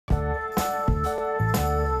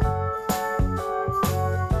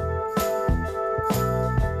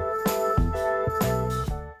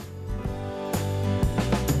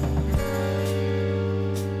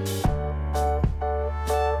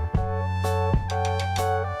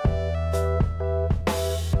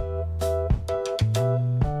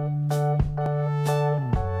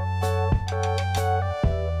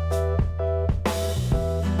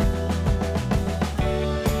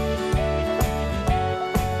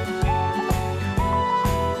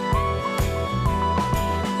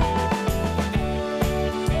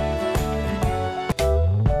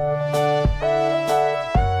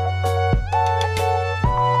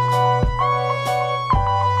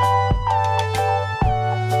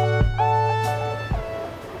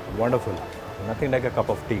wonderful. Nothing like a cup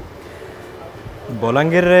of tea.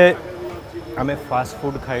 Balangir re ame fast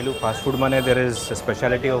food khailu. Fast food mane there is a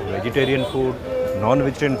speciality of vegetarian food,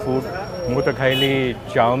 non-vegetarian food. Mu to khaili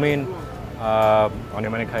chowmein,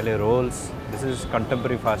 ane mane khaile rolls. This is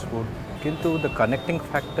contemporary fast food. Kintu the connecting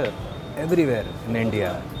factor everywhere in India,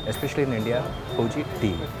 especially in India, hoji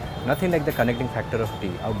tea. Nothing like the connecting factor of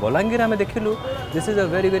tea. Now Balangir ame dekhilu. This is a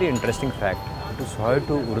very interesting fact. To 100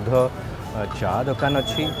 to urdha cha dukan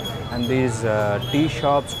achi, and these tea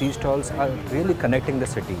shops, tea stalls are really connecting the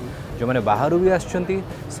city. जो मैंने बाहर भी आसचंती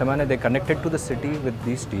समाने they connected to the city with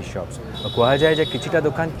these tea shops. कहा जाए जे किछिटा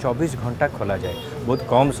दुकान 24 घंटा खोला जाए. बहुत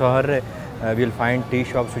कम शहर रे we will find tea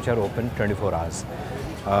shops which are open 24 hours.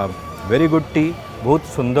 Very good tea, बहुत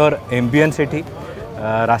सुंदर ambience एठी.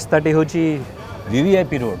 रास्ता टी होची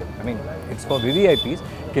VVIP road. I mean it's for VVIPs.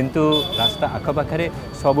 किंतु रास्ता आखा पाखरे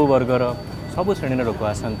सबु वर्गर सबु श्रेणी लोक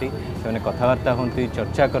आसती से कथबार्ता होती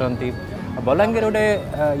चर्चा करती. बलांगीर गोटे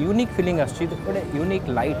यूनिक फिलिंग आसची गोटे यूनिक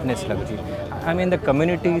लाइटनेस लगुच. I mean the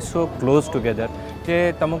community so close together जे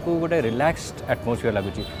तुमको गोटे रिलैक्स्ड एटमोस्फियर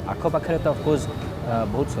लगुच. आख पाखे तो ऑफकोर्स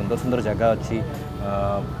बहुत सुंदर सुंदर जगह अच्छी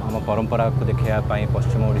आम परंपरा को देखापी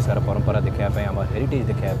पश्चिम ओडिशार परंपरा देखापी आम heritage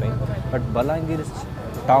देखापी. But Balangir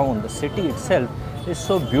town the city itself is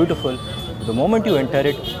so beautiful. The moment you enter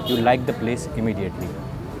it you like the place immediately.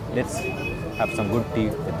 Let's have some good tea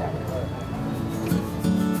with that.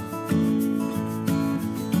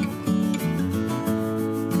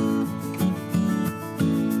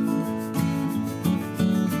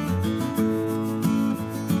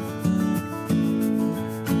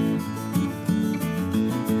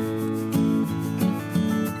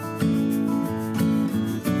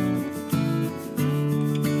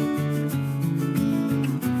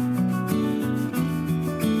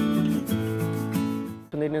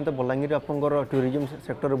 तो बलांगीर आपंकर टूरिज्म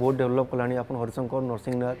सेक्टर बहुत डेवलप कलानी. आप हरिशंकर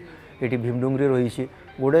नरसिंहनाथ ये भीमडुंगरी रही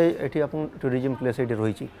गुड़े ये आप टूरिज्म प्लेस ये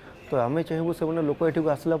रही. तो आम चाहबू से लोक ये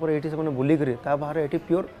आसला ये से बुलिक बाहर ये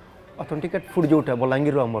प्योर ऑथेंटिकेट फूड जोटा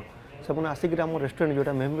बलांगीर आमर से आसिक आम रेस्टोरेंट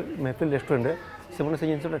जोटा महफिल रेस्टोरेंट से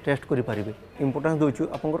जिनसा टेस्ट करेंगे. इंपोर्टान्स दूँ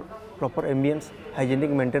आप प्रॉपर एम्बियंस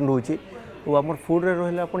हाइजेनिक मेंटेन रोचे. और आम फूड रे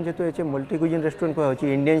रहा आप जेहतु मल्टी क्यूजिन रेस्टोरेंट कह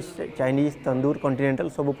इंडियन चाइनीज तंदूर कॉन्टिनेंटल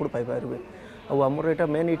सब फूड पाइपर. आमर यहाँ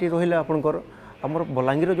मेन ये रहा आपंकर आमर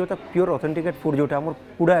बलांगीर जोटा प्योर ऑथेंटिकेट फूड जोटा आमर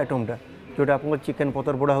पुड़ा आइटमटा जोटा आप चिकेन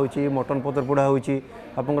पतर पोड़ा हो मटन पतर पोड़ा हो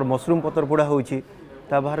आपंकर मशरूम पतर पोड़ा हो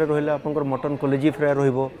बाहर रहा आपंकर मटन कलेजी फ्राए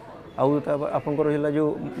आपंकर रहा जो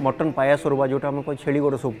मटन पायास रहा जोटा आम छेली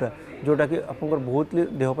गोड़ सूपटा जोटा कि आपंकर बहुत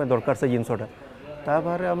देहपाई दरकार से जिनसटा.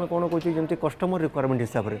 बाहर आम कौन कहे जमी कस्टमर रिक्वायरमेंट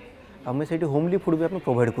हिसाब से आम से होमली फूड भी आप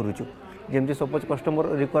प्रोवाइड करुचु. जमी सपोज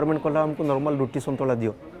कस्टमर रिक्वायरमेंट कला आमको नॉर्मल रुटी संतुला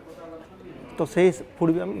दियो तो से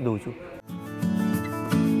फूड भी आम दूचु.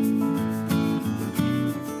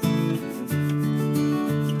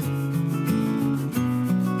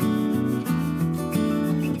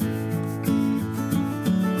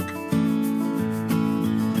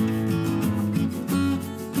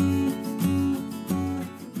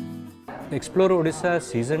 एक्सप्लोर ओडिशा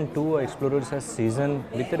सीजन 2 और एक्सप्लोर ओडिशा सीजन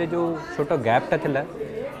भितर जो छोट गैपटा थिला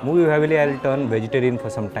मुझे भाविली I will turn vegetarian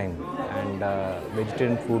for some time and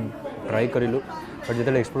vegetarian food try करूँ. बट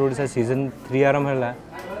जो एक्सप्लोर ओडिशा सीजन 3 आरंभ है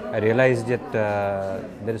आई realise that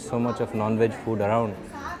there is so much of non veg food around.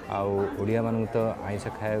 आड़िया मान तो आइंस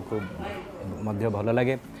खाया को भल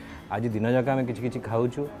लगे. आज दिन जाक आम कि खाऊँ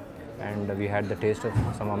and we had the test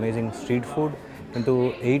of some amazing street food. किंतु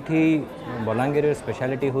एठी बलांगीर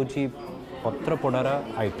स्पेशलिटी होची पत्र पोड़ार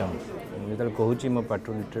आइटम. जो कहूँ मो पाठ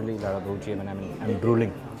लिटरली लाड़ दूसरी मैंने आई एम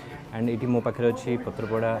ड्रूलिंग एंड ये मो पाखे अच्छी पत्र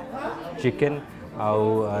पोड़ा चिकेन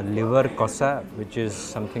आउ liver कषा which is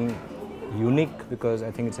something unique because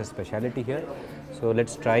I think it's a speciality here. So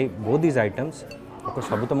let's try both these items.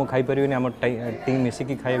 सब तो मुझे खाईपर आम team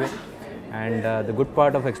मिसिकी खाइबे. And the good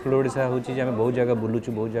part of explore Odisha हूँ बहुत जगह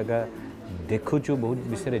बुलूचु बहुत जगह देखुचु बहुत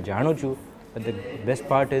विषय जानूचु. But the best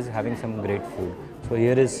part is having some great food. So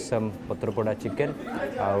here is some patrapoda chicken.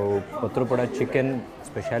 Patrapoda chicken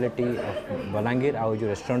speciality of Balangir. Our जो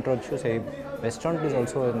restaurant रही से restaurant is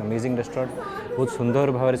also an amazing restaurant. बहुत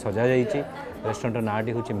सुंदर भाव में सजा जाइए. Restaurant ना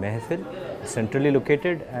टी होची महफिल. Centrally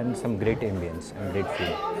located and some great ambience and great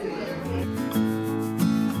food.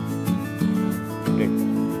 Great.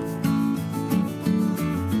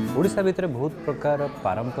 Odisha भितर बहुत प्रकार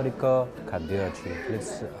पारंपरिक खाद्य अच्छी. It's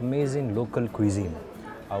amazing local cuisine.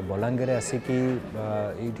 आ बलांगीर आसिकी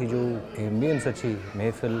ये जो एम्बियंस अच्छी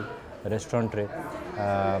महफिल रेस्टोरेंट रे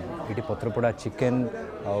ये पत्रपोड़ा चिकेन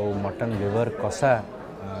और mutton liver कषा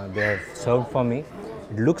they have serve for me.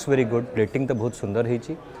 It looks very good. Plating तो बहुत सुंदर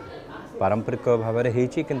होती पारंपरिक भाव में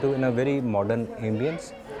होती किंतु इन a very modern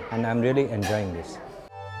ambience and I'm really enjoying this.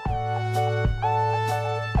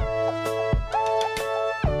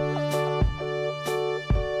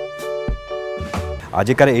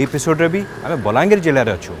 आजिकार episode रे भी आम बलांगीर जिले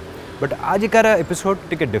में अच्छु बट आजिकार एपिसोड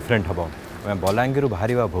टिके डिफरेंट हम आम बलांगीर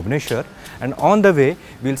बाहर Bhubaneswar and on the way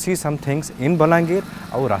will see some things in Balangir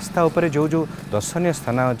आउ रास्ता उपर जो जो दर्शनीय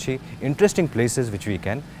स्थान अच्छी interesting places which we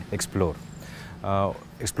can explore.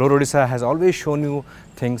 Explore Odisha has always shown you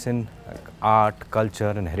things in art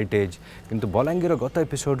culture and heritage किंतु बलांगीर गत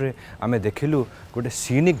एपिसोड रे आम देखिलु गोटे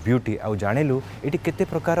सीनिक ब्यूटी आउ जानिलु एटी केते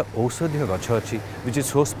प्रकार औषधीय गछ अच्छी which is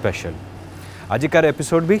so special. आजिकार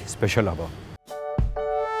episode भी स्पेशल हम.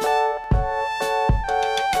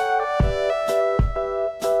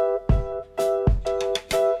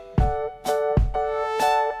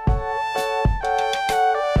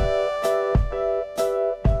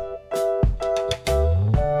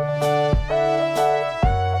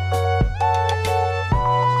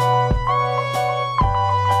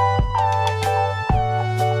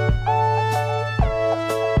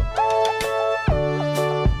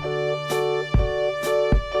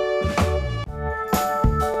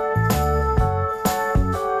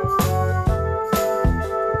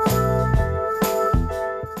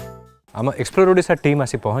 आम एक्सप्लोर ओडिशा टीम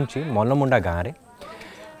आसी पहुँची मलमुंडा गाँव में.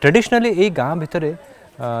 ट्रेडिशनली यही गाँव भितर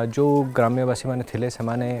जो ग्राम्यवासी मैंने थिले से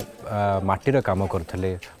माने माटीर काम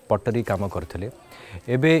करते पटरी काम करते.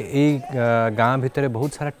 एबे यही गाँव भितर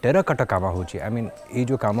बहुत सारा टेराकोटा काम होची. आई मीन ये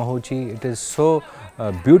जो काम होची इट इज सो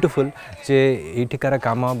ब्यूटिफुल जे एठिकार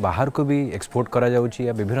काम बाहर को भी एक्सपोर्ट करा जाउची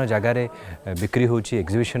या विभिन्न जगह रे बिक्री होची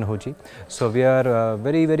एग्जिबिशन होची. So we are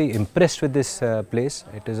very very impressed with this place.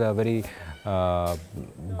 It is a very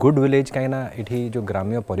good village कहीं ये जो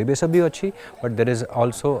ग्राम्य परिवेश भी अच्छी but there is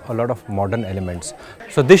also a lot of modern elements.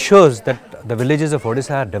 So this shows that the villages of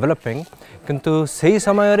Odisha are developing किंतु सही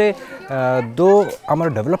समय रे दो आमर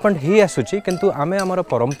डेवलपमेंट ही आसूची किंतु आमे आमर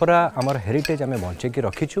परंपरा आमर हेरिटेज आमे बंचेकी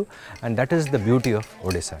रखीचु and that is the beauty of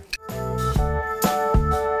Odisha.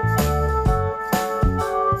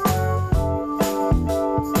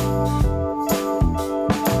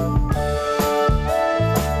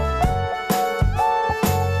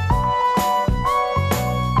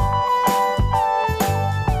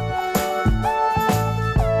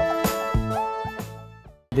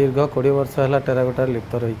 दीर्घ 20 वर्ष है टेराकोटा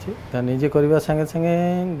लिप्त रही निजे करने संगे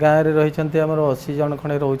संगे गाँव में रही आम 80 जन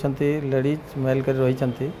खड़े रोचे लेडीज मेल कर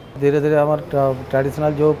रही. धीरे धीरे आम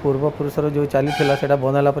ट्रेडिशनल जो पूर्वपुरुषर जो चली से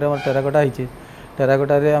बनाला टेराकोटा होती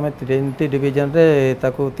टेराकोटा आम 3 डिविजन रे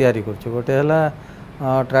ताकू तैयारी करछु. गोटे है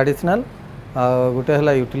ट्रेडिशनल गोटे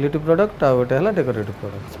है यूटिलिटी प्रोडक्ट आ गोटे है डेकोरेटिव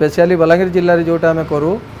प्रोडक्ट. स्पेशली बलांगीर जिले में जोटा आम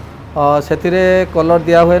करूँ से कलर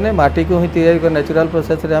दिया हुए नहीं माटी को ही तैयारी नेचुरल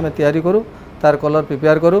प्रोसेस रे आम तैयारी करूँ तार कलर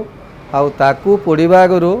प्रिपेयर करूँ आउ ताकू पोड़ा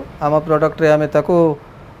आगु आम प्रोडक्ट आम ताकू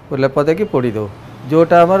लेप देकी पोड़ी दो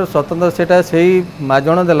जोटा आमर स्वतंत्र सेटा से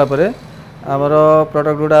माजण देलापर आमर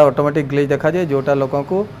प्रोडक्ट गुड़ा ऑटोमेटिक ग्लेज देखा जाए जोटा लोक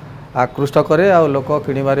को आकृष्ट करे आ लोक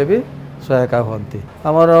किणवारे भी सहायक होती.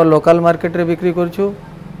 आमर लोकल मार्केट रे बिक्री करूँ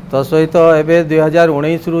तो सहित एवं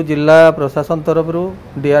 2019 रु जिला प्रशासन तरफ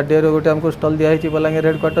DRDO गोटे आमको स्टल दिखाई बलांगीर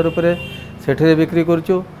हेडक्वार्टर उपर से बिक्री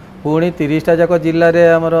करूँ. पुणी 30टा जाक जिले में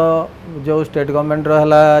आमर जो स्टेट गवर्नमेंट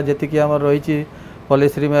जी आम रही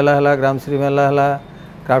पॉलिश्री मेला है ग्रामश्री मेला है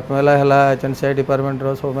क्राफ्ट मेला है HNCI डिपार्टमेंट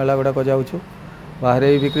सब मेला गुड़ाक जाऊँ बाहर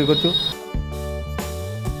भी बिक्री करूँ.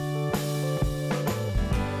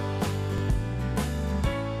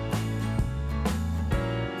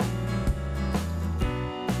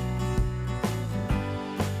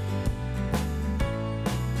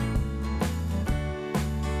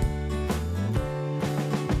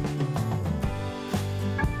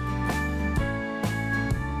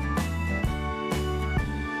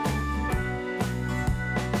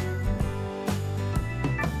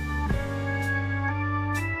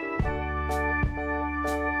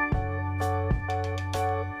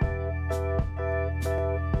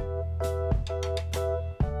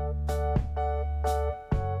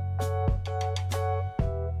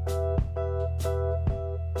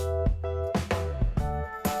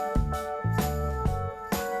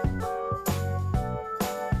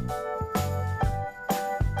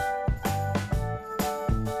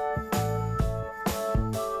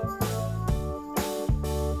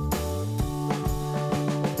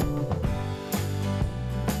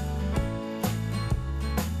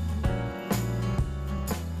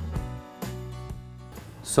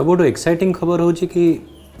 सबुठु एक्साइटिंग खबर होची कि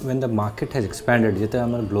when the market has expanded जेते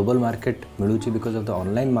हमर global market मिलूची because of the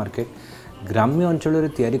online market ग्राम्य अंचल रे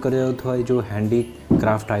तैयारी कर जो हैंडी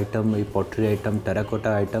क्राफ्ट आइटम ये पटरी आइटम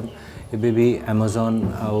टेराकोटा आइटम एबे भी अमेजन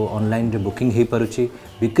आउ ऑनलाइन रे बुकिंग हो पारुची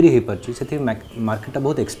बिक्री हो पारुची से मार्केट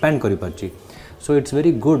बहुत एक्सपैंड कर पारुची so it's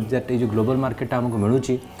very good that ये जो ग्लोबल मार्केट आमको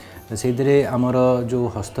मिलूची से आमर जो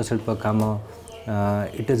हस्तशिल्प काम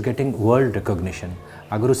it is getting world recognition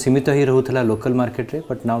आगु सीमित ही रोला लोकल मार्केट रे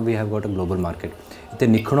but now we have got a global market इतने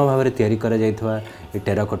निखुण भाव में तैयारी करा जाइथवा ए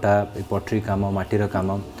टेराकोटा ए पटरी काम माटीर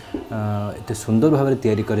काम इतने सुंदर भाव में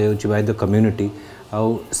तैयारी करा बाय द कम्युनिटी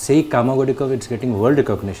आउ से काम गुड़िक it's getting world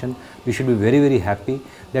recognition we should be very very happy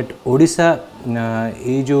that Odisha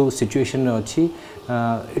ये जो सिचुएशन अच्छी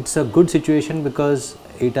it's a good situation because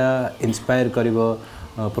यहाँ इंस्पायर कर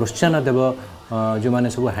प्रोत्साहन देव जो मैंने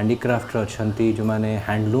सब हैंडीक्राफ्ट अच्छा जो मैंने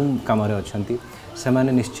हैंडलूम काम अच्छा से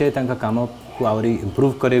मैंने निश्चय काम को आहरी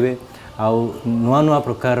इम्प्रूव करेंगे आउ नुआ नुआ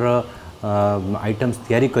प्रकार आइटम्स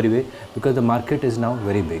तैयारी करेंगे because the market is now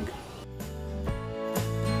very big.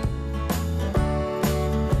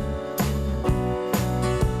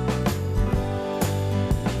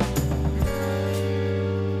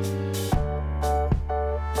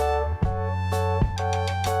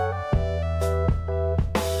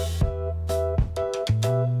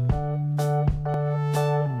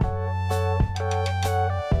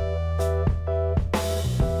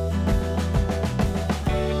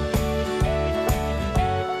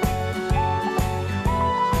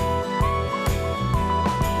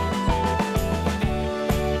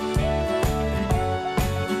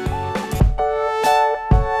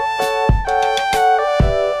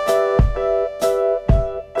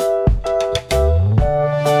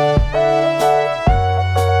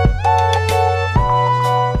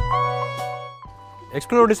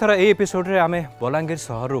 Explore Odisha रा ए एपिसोड रे आमे बलांगीर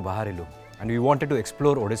सहर बाहरिलु and we wanted to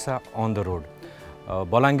explore Odisha on the road.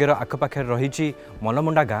 Balangir आखपाखे रही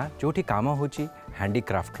मलमुंडा गाँ जोटी काम होची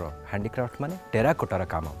हैंडीक्राफ्ट माने टेराकोटार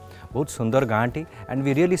काम बहुत सुंदर गाँ T and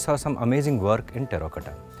we really saw some amazing work in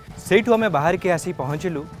terracotta. Sethu आमे बाहर के आसी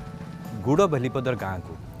पहुँचलु गुड़ बलिपदर गाँ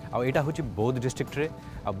को आटा हूँ बौद्ध डिस्ट्रिक्ट रे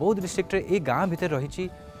बौद्ध डिस्ट्रिक्ट रे ए गाँ भितर रही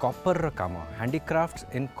कॉपर काम handicrafts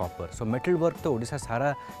in copper so metal work तो ओडिशा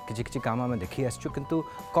सारा किछि काम आम देखी आसचु किंतु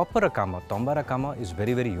कॉपर काम तंबार काम इज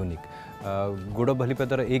वेरी वेरी यूनिक। गुड़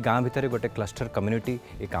बलिपदर ए गाँ भितर गोटे क्लस्टर कम्युनिटी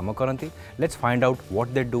ए काम करती। Let's find out what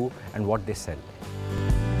they do and what they sell.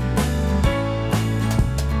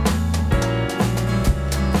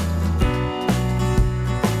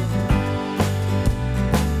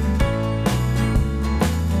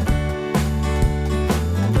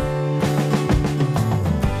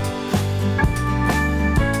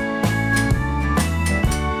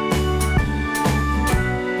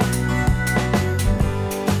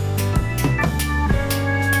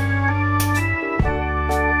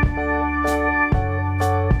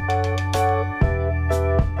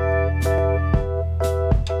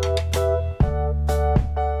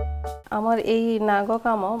 आमर यही नाग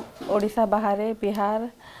काम ओडिशा बाहर बिहार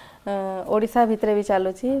ओडिशा भितर भी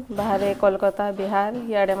चलुची बाहर कोलकाता बिहार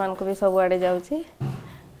इे मान को भी सब आड़े जाऊँगी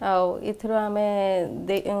आउ आमे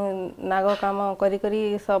नाग काम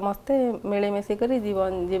करी समस्ते मिलमिशी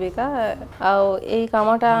जीवन जीविका आउ यही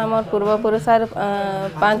कामटा आम पूर्वपुरुषार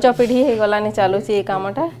 5 पीढ़ी हो गलानी चलुची ये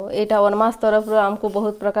कामटा यहाँ वनमास तरफ आमको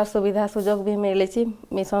बहुत प्रकार सुविधा सुजोग भी मिली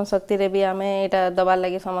मिशन शक्ति रे भी आमे यहाँ दबार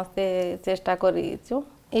लगी समस्ते चेष्टा करूँ।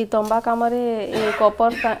 ये तंबा काम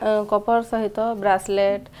कॉपर सहित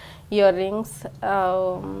ब्रासलेट इयरिंग्स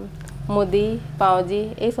मुदी पाउजी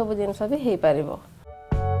ये सब जिनस भी हो पार।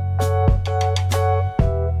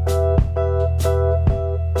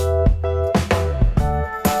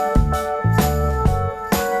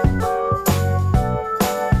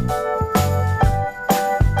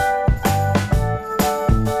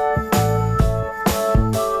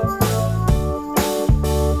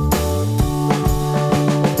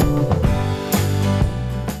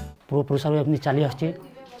 पूर्वपुरुष अपनी चली आस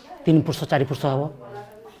 3 फुट 4 फुट हम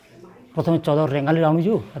प्रथम चदर रेंगाली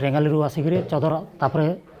आणुचु रेंगाली आसिक चदर तापर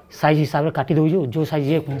साइज हिसाब से काटी दौचु जो साइज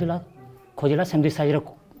ये खोजला सेमती साइज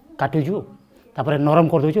काटुचु तापर नरम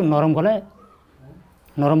कर दौचु नरम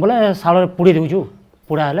गले शाल पोड़ी दौचु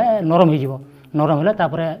पोड़ा हेले नरम हेले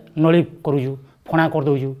तापर नली करूचु फणा कर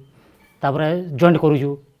दौचु तापर जॉइंट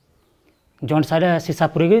करूचु जॉइंट साइड सीसा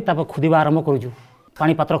पुरेक तापर खुदिबा आरंभ करूचु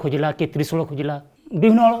पानी पात्र खोजिला कि त्रिशूल खोजिला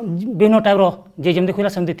विभिन्न टाइप्र जे जमी खोजा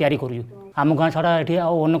सेमती तैयारी करूँ आम गाँ छड़ा ये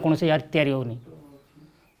अन्न कौन से यार तैयारी होनी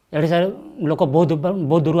ये सारे लोक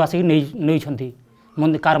बहुत दूर आसिक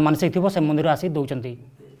नहीं कार मानसिक थी से मंदिर आसिक दौरान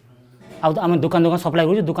आम दुकान सप्लाई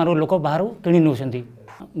करूँ दुकान लोक बाहर किणी नौ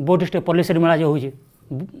बहुत डिस्ट्रिक्ट पॉलिसी मेला जो हो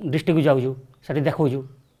डिस्ट्रिक्ट जाऊँ से देखा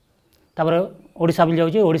तापर ओडिशा भी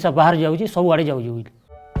जाऊँ ओडिशा बाहर जाऊँ सब आड़े जाऊँ।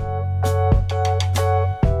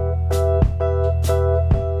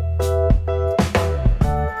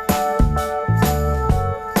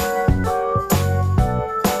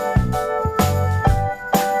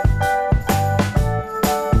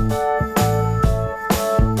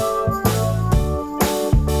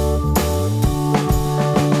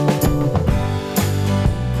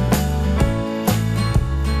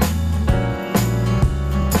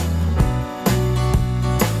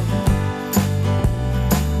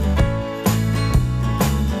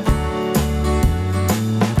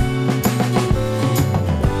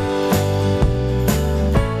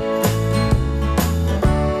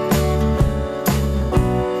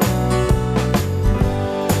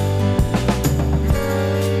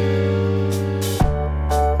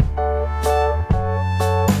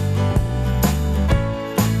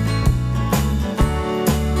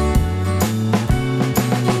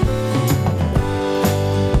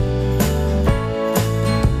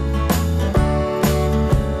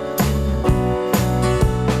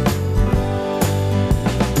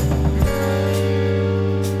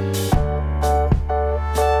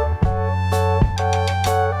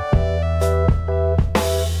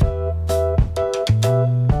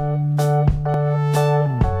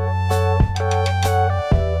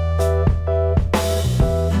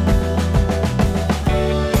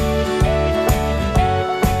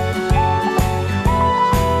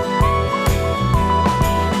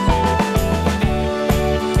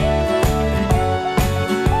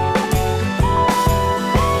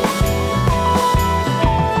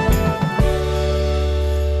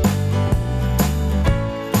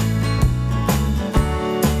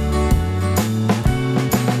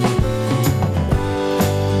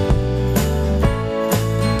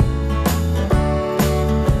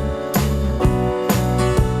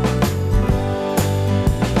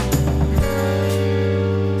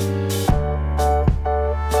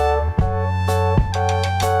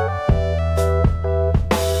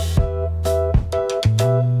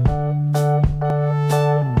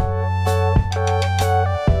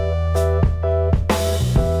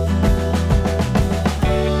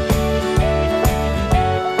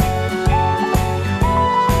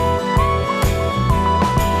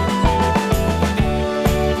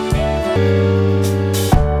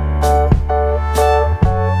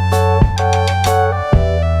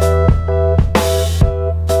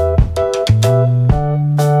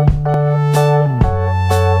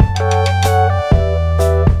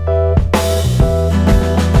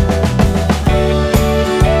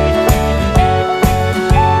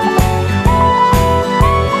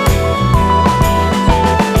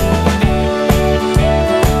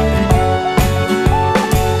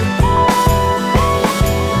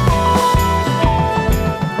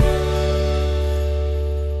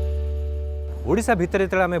 ओडिशा भितर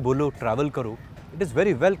जो आम बुलू ट्रावेल करूँ it is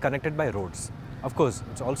very well connected by roads of course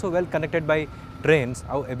it's also well connected by trains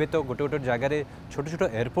आउ एबे तो गोटे गोटे जगह छोट छोट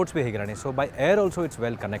एयरपोर्ट्स भी हो सो by air also it's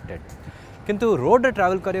well connected किंतु रोड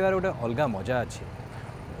ट्रावेल करिवार गोटे अलग मजा अच्छी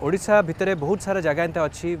ओडिशा भितर बहुत सारा जगह एंता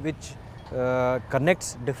अच्छी विच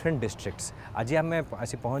कनेक्ट्स डिफरेंट डिस्ट्रिक्ट्स आज आम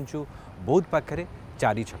आसी पहुँचू बौद्ध पाखे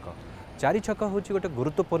चारी छक हूँ गोटे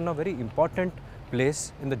गुरुत्वपूर्ण very important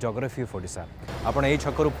place in the geography of Odisha आपड़ यही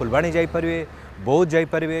छकरू फुलबाणी जापरेंगे बौद्ध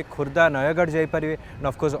जापरेंगे Khurda Nayagarh जापरेंगे end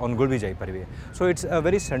of course Angul भी जापरेंगे so it's a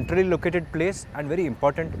very centrally located place and very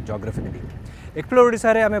important geographically explore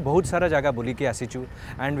Odisha रे आमे बहुत सारा जगह बुलिकी आसीचु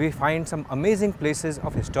and we find some amazing places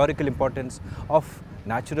of historical importance of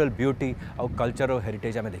natural beauty और कल्चर और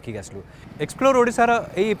हेरिटेज आमे देखिक आसलु एक्सप्लोर ओडिशा रो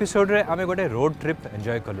एई एपिसोड रे आमे गोटे रोड ट्रिप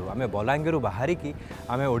एंजॉय कलु आमे बलांगीर बाहरी की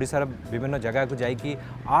आमे ओडिशा रो विभिन्न जगह को जाइकी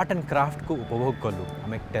आर्ट एंड क्राफ्ट को उपभोग कलु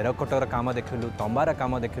आमे टेराकोटार काम देखलु तंबार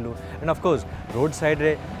काम देखलु end of course road side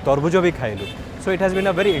रे तरबुज भी खाइलु so it has been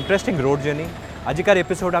a very interesting road journey आजिकार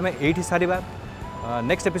episode आमे एठी सारिबा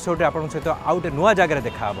नेक्स्ट एपिसोड रे आपन सहित आउट नुआ जगह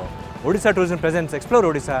देखा Odisha tourism presents explore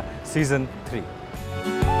Odisha season 3